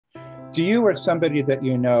Do you or somebody that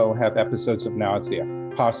you know have episodes of nausea,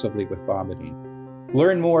 possibly with vomiting?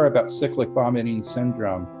 Learn more about cyclic vomiting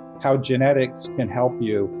syndrome, how genetics can help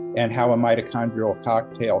you, and how a mitochondrial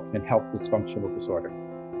cocktail can help this functional disorder.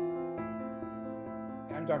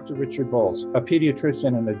 I'm Dr. Richard Boles, a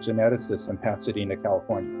pediatrician and a geneticist in Pasadena,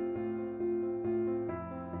 California.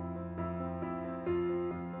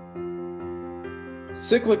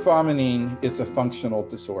 Cyclic vomiting is a functional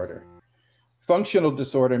disorder. Functional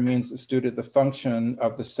disorder means it's due to the function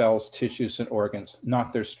of the cells, tissues, and organs,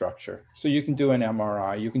 not their structure. So you can do an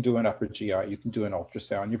MRI, you can do an upper GI, you can do an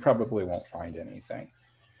ultrasound, you probably won't find anything.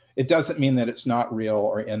 It doesn't mean that it's not real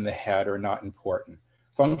or in the head or not important.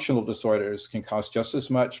 Functional disorders can cause just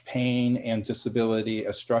as much pain and disability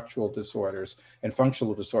as structural disorders, and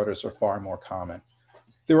functional disorders are far more common.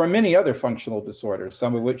 There are many other functional disorders,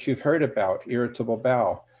 some of which you've heard about: irritable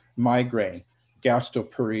bowel, migraine,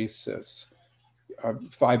 gastroparesis,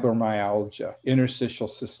 fibromyalgia, interstitial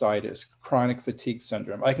cystitis, chronic fatigue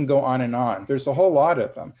syndrome. I can go on and on. There's a whole lot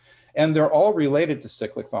of them. And they're all related to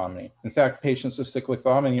cyclic vomiting. In fact, patients with cyclic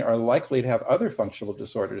vomiting are likely to have other functional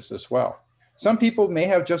disorders as well. Some people may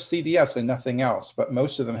have just CVS and nothing else, but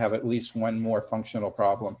most of them have at least one more functional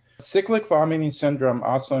problem. Cyclic vomiting syndrome,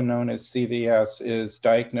 also known as CVS, is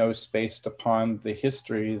diagnosed based upon the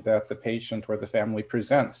history that the patient or the family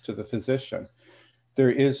presents to the physician.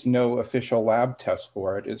 There is no official lab test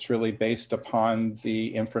for it. It's really based upon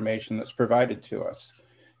the information that's provided to us.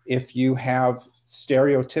 If you have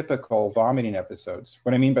stereotypical vomiting episodes,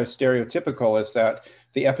 what I mean by stereotypical is that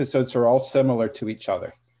the episodes are all similar to each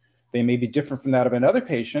other. They may be different from that of another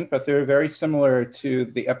patient, but they're very similar to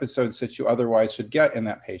the episodes that you otherwise should get in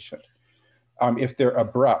that patient. If they're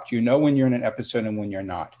abrupt, you know when you're in an episode and when you're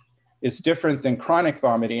not. It's different than chronic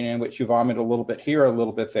vomiting, in which you vomit a little bit here, a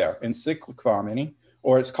little bit there. In cyclic vomiting,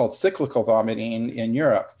 or it's called cyclical vomiting in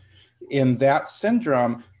Europe, in that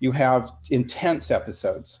syndrome, you have intense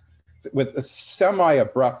episodes with a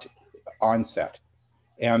semi-abrupt onset.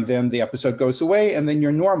 And then the episode goes away, and then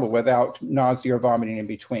you're normal without nausea or vomiting in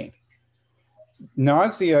between.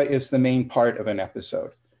 Nausea is the main part of an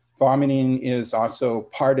episode. Vomiting is also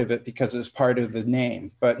part of it because it's part of the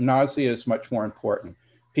name, but nausea is much more important.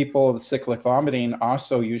 People with cyclic vomiting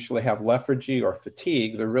also usually have lethargy or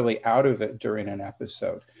fatigue. They're really out of it during an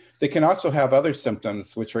episode. They can also have other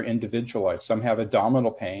symptoms which are individualized. Some have abdominal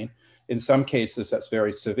pain. In some cases, that's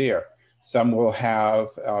very severe. Some will have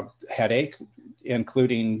headache,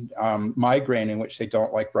 including migraine, in which they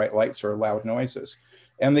don't like bright lights or loud noises.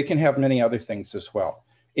 And they can have many other things as well.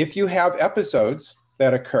 If you have episodes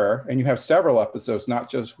that occur, and you have several episodes, not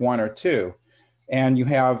just one or two, and you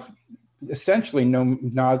have essentially no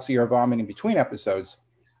nausea or vomiting between episodes,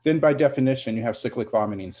 then by definition, you have cyclic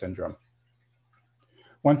vomiting syndrome.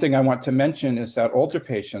 One thing I want to mention is that older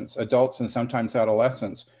patients, adults and sometimes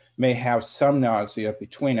adolescents, may have some nausea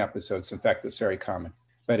between episodes. In fact, it's very common,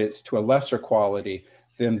 but it's to a lesser quality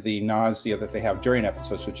than the nausea that they have during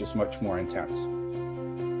episodes, which is much more intense.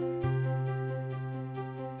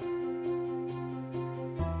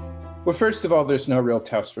 Well, first of all, there's no real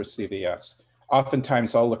test for CVS.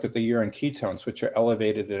 Oftentimes, I'll look at the urine ketones, which are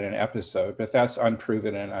elevated in an episode, but that's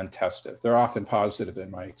unproven and untested. They're often positive in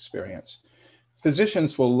my experience.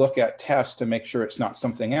 Physicians will look at tests to make sure it's not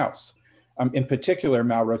something else. In particular,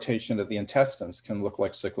 malrotation of the intestines can look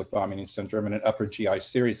like cyclic vomiting syndrome, and an upper GI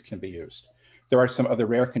series can be used. There are some other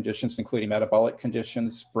rare conditions, including metabolic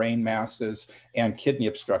conditions, brain masses, and kidney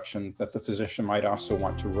obstruction that the physician might also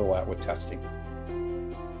want to rule out with testing.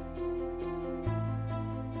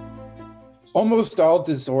 Almost all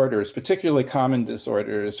disorders, particularly common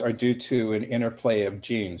disorders, are due to an interplay of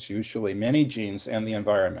genes, usually many genes, and the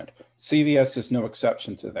environment. CVS is no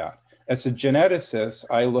exception to that. As a geneticist,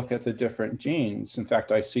 I look at the different genes. In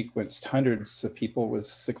fact, I sequenced hundreds of people with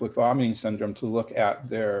cyclic vomiting syndrome to look at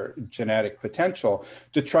their genetic potential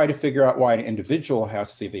to try to figure out why an individual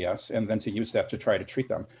has CVS, and then to use that to try to treat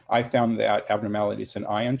them. I found that abnormalities in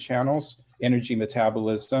ion channels, energy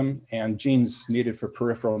metabolism, and genes needed for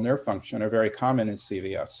peripheral nerve function are very common in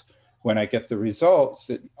CVS. When I get the results,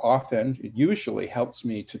 it usually helps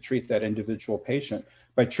me to treat that individual patient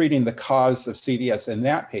by treating the cause of CVS in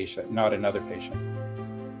that patient, not another patient.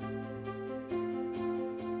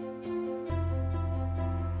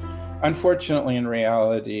 Unfortunately, in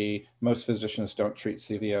reality, most physicians don't treat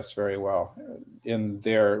CVS very well. In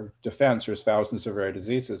their defense, there's thousands of rare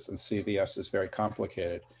diseases, and CVS is very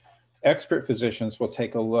complicated. Expert physicians will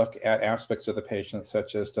take a look at aspects of the patient,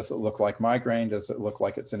 such as, does it look like migraine? Does it look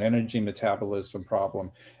like it's an energy metabolism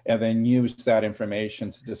problem? And then use that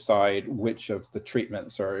information to decide which of the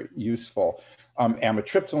treatments are useful.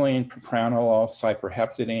 Amitriptyline, propranolol,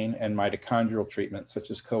 cyperheptadine, and mitochondrial treatments such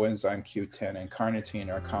as coenzyme Q10 and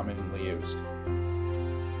carnitine are commonly used.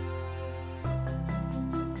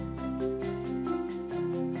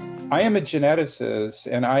 I am a geneticist,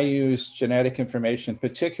 and I use genetic information,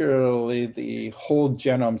 particularly the whole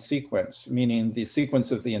genome sequence, meaning the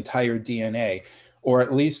sequence of the entire DNA, or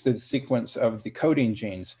at least the sequence of the coding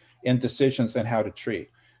genes, in decisions on how to treat.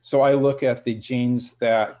 So I look at the genes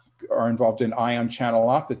that are involved in ion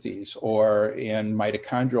channelopathies or in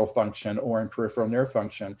mitochondrial function or in peripheral nerve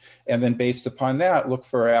function. And then based upon that, look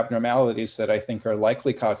for abnormalities that I think are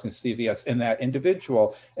likely causing CVS in that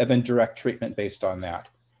individual, and then direct treatment based on that.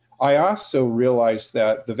 I also realized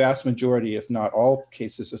that the vast majority, if not all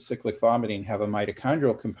cases of cyclic vomiting have a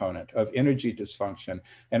mitochondrial component of energy dysfunction.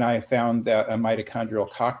 And I found that a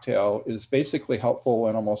mitochondrial cocktail is basically helpful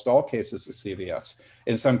in almost all cases of CVS.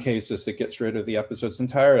 In some cases, it gets rid of the episodes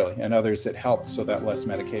entirely. In others, it helps so that less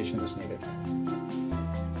medication is needed.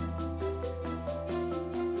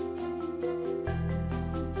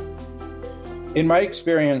 In my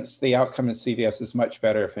experience, the outcome in CVS is much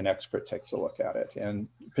better if an expert takes a look at it, and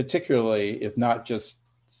particularly if not just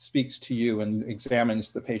speaks to you and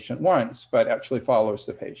examines the patient once, but actually follows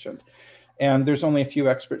the patient. And there's only a few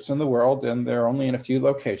experts in the world, and they're only in a few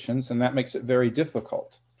locations, and that makes it very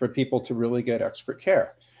difficult for people to really get expert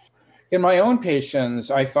care. In my own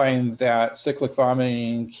patients, I find that cyclic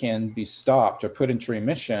vomiting can be stopped or put into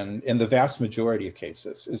remission in the vast majority of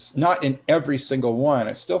cases. It's not in every single one.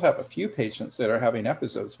 I still have a few patients that are having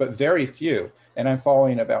episodes, but very few. And I'm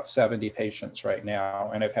following about 70 patients right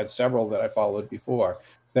now. And I've had several that I followed before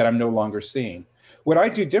that I'm no longer seeing. What I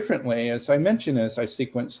do differently, as I mentioned, is I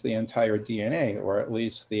sequence the entire DNA, or at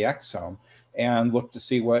least the exome, and look to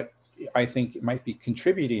see what I think might be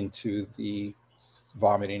contributing to the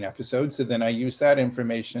vomiting episodes, and then I use that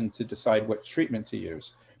information to decide what treatment to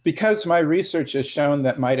use. Because my research has shown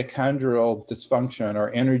that mitochondrial dysfunction or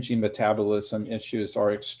energy metabolism issues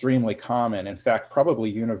are extremely common, in fact, probably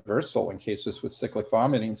universal in cases with cyclic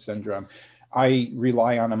vomiting syndrome, I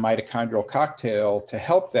rely on a mitochondrial cocktail to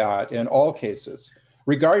help that in all cases,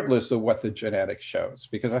 regardless of what the genetics shows,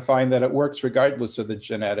 because I find that it works regardless of the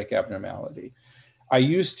genetic abnormality. I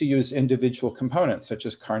used to use individual components such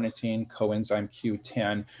as carnitine, coenzyme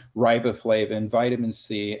Q10, riboflavin, vitamin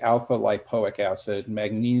C, alpha lipoic acid,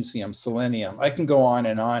 magnesium, selenium. I can go on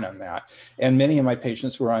that. And many of my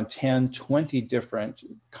patients were on 10, 20 different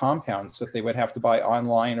compounds that they would have to buy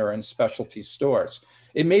online or in specialty stores.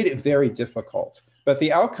 It made it very difficult, but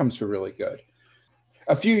the outcomes were really good.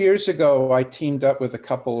 A few years ago, I teamed up with a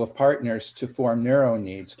couple of partners to form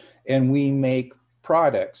NeuroNeeds, and we make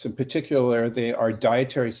products. In particular, they are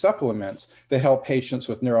dietary supplements that help patients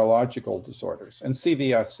with neurological disorders. And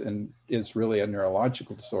CVS is really a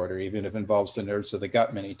neurological disorder, even if it involves the nerves of the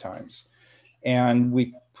gut many times. And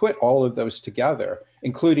we put all of those together,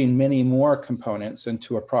 including many more components,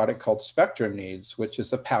 into a product called Spectrum Needs, which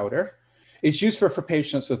is a powder. It's used for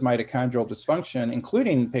patients with mitochondrial dysfunction,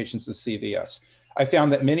 including patients with CVS. I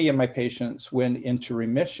found that many of my patients went into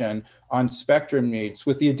remission on Spectrum Needs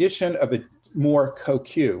with the addition of a more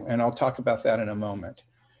CoQ, and I'll talk about that in a moment.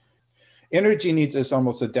 Energy Needs is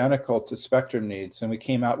almost identical to Spectrum Needs, and we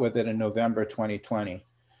came out with it in November 2020.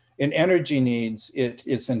 In Energy Needs, it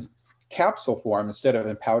is in capsule form instead of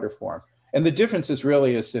in powder form. And the difference is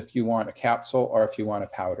really if you want a capsule or if you want a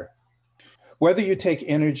powder. Whether you take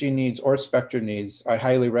Energy Needs or Spectrum Needs, I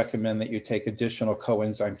highly recommend that you take additional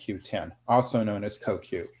coenzyme Q10, also known as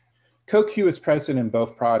CoQ. CoQ is present in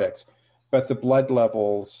both products, but the blood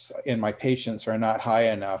levels in my patients are not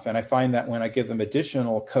high enough. And I find that when I give them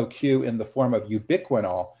additional CoQ in the form of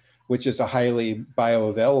ubiquinol, which is a highly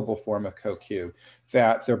bioavailable form of CoQ,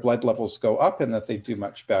 that their blood levels go up and that they do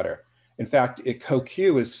much better. In fact,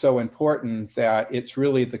 CoQ is so important that it's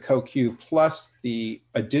really the CoQ plus the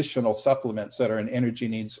additional supplements that are in Energy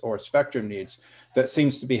Needs or Spectrum Needs that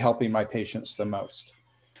seems to be helping my patients the most.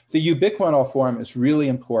 The ubiquinol form is really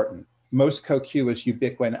important. Most CoQ is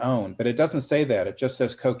ubiquinone, but it doesn't say that. It just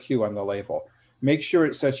says CoQ on the label. Make sure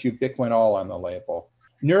it says ubiquinol on the label.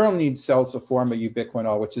 NeuroNeeds sells a form of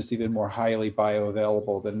ubiquinol, which is even more highly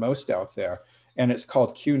bioavailable than most out there, and it's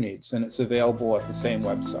called QNeeds, and it's available at the same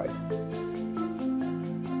website.